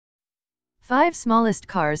5 smallest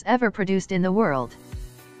cars ever produced in the world.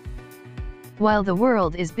 While the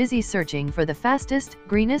world is busy searching for the fastest,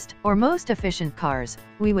 greenest, or most efficient cars,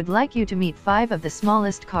 we would like you to meet 5 of the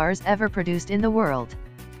smallest cars ever produced in the world.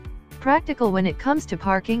 Practical when it comes to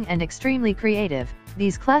parking and extremely creative,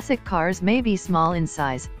 these classic cars may be small in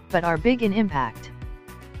size, but are big in impact.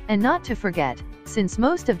 And not to forget, since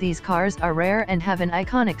most of these cars are rare and have an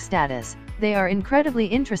iconic status, they are incredibly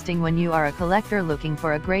interesting when you are a collector looking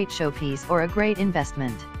for a great showpiece or a great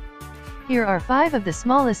investment. Here are 5 of the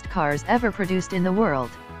smallest cars ever produced in the world.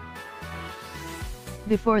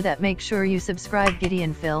 Before that, make sure you subscribe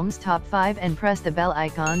Gideon Films Top 5 and press the bell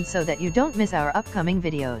icon so that you don't miss our upcoming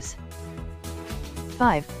videos.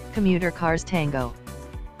 5. Commuter Cars Tango.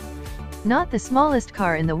 Not the smallest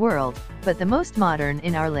car in the world, but the most modern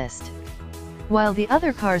in our list. While the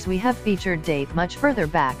other cars we have featured date much further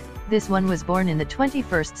back, this one was born in the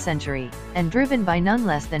 21st century, and driven by none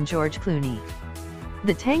less than George Clooney.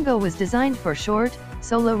 The Tango was designed for short,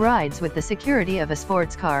 solo rides with the security of a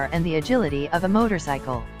sports car and the agility of a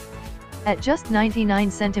motorcycle. At just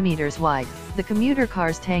 99 centimeters wide, the Commuter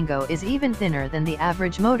Cars Tango is even thinner than the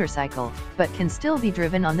average motorcycle, but can still be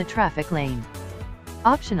driven on the traffic lane.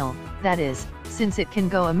 Optional, that is, since it can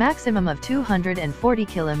go a maximum of 240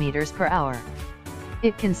 kilometers per hour.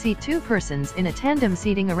 It can seat 2 persons in a tandem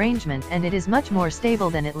seating arrangement, and it is much more stable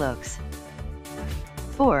than it looks.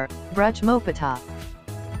 4. Bruch Mopata.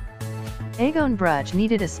 Agon Bruch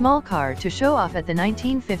needed a small car to show off at the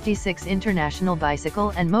 1956 International Bicycle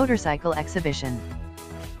and Motorcycle Exhibition.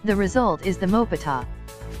 The result is the Mopata,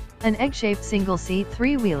 an egg-shaped single-seat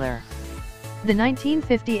 3-wheeler. The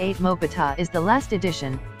 1958 Mopata is the last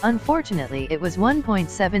edition. Unfortunately, it was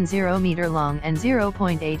 1.70 meter long and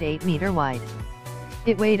 0.88 meter wide.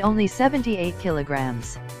 It weighed only 78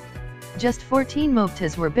 kilograms. Just 14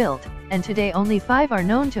 Mopatas were built, and today only 5 are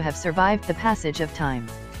known to have survived the passage of time.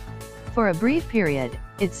 For a brief period,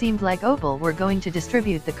 it seemed like Opel were going to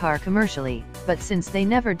distribute the car commercially, but since they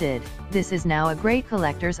never did, this is now a great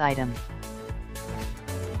collector's item.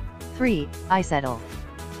 3. Isetta.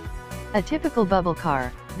 A typical bubble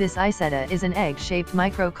car, this Isetta is an egg-shaped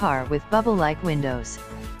micro car with bubble-like windows.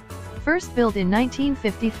 First built in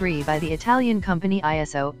 1953 by the Italian company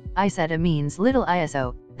ISO, Isetta means Little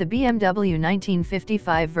ISO. The BMW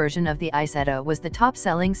 1955 version of the Isetta was the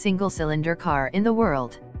top-selling single-cylinder car in the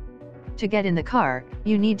world. To get in the car,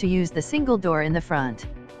 you need to use the single door in the front.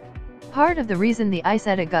 Part of the reason the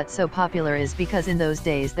Isetta got so popular is because in those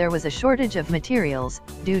days there was a shortage of materials,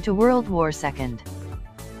 due to World War II.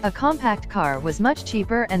 A compact car was much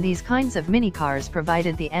cheaper, and these kinds of mini cars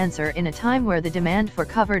provided the answer in a time where the demand for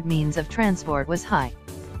covered means of transport was high.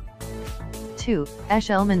 2.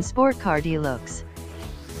 Eshelman Sport Car Deluxe.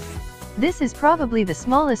 This is probably the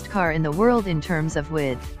smallest car in the world in terms of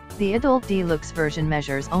width. The adult deluxe version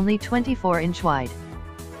measures only 24 inch wide.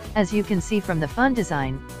 As you can see from the fun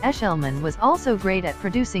design, Eshelman was also great at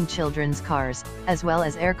producing children's cars, as well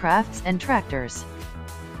as aircrafts and tractors.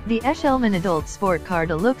 The Eshelman Adult Sport Car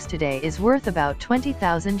Deluxe today is worth about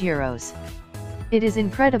 €20,000. It is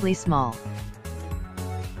incredibly small.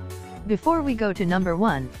 Before we go to number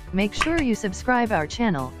 1, make sure you subscribe our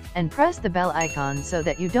channel, and press the bell icon so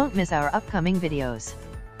that you don't miss our upcoming videos.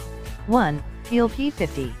 1. Peel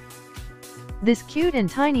P50. This cute and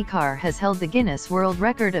tiny car has held the Guinness World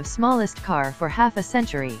Record of smallest car for half a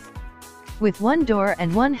century. With 1 door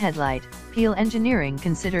and 1 headlight, Peel Engineering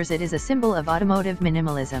considers it is a symbol of automotive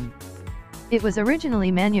minimalism. It was originally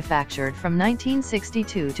manufactured from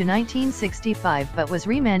 1962 to 1965 but was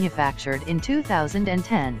remanufactured in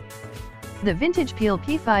 2010. The vintage Peel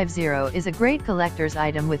P50 is a great collector's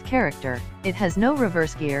item with character. It has no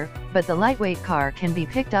reverse gear, but the lightweight car can be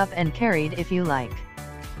picked up and carried if you like.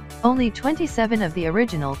 Only 27 of the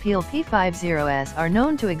original Peel P50s are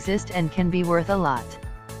known to exist and can be worth a lot.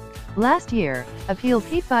 Last year, a Peel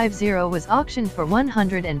P50 was auctioned for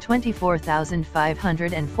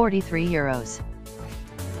 €124,543.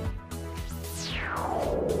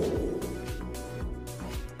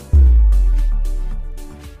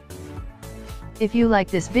 If you like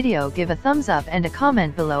this video, give a thumbs up and a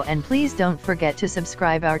comment below, and please don't forget to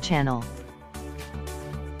subscribe our channel.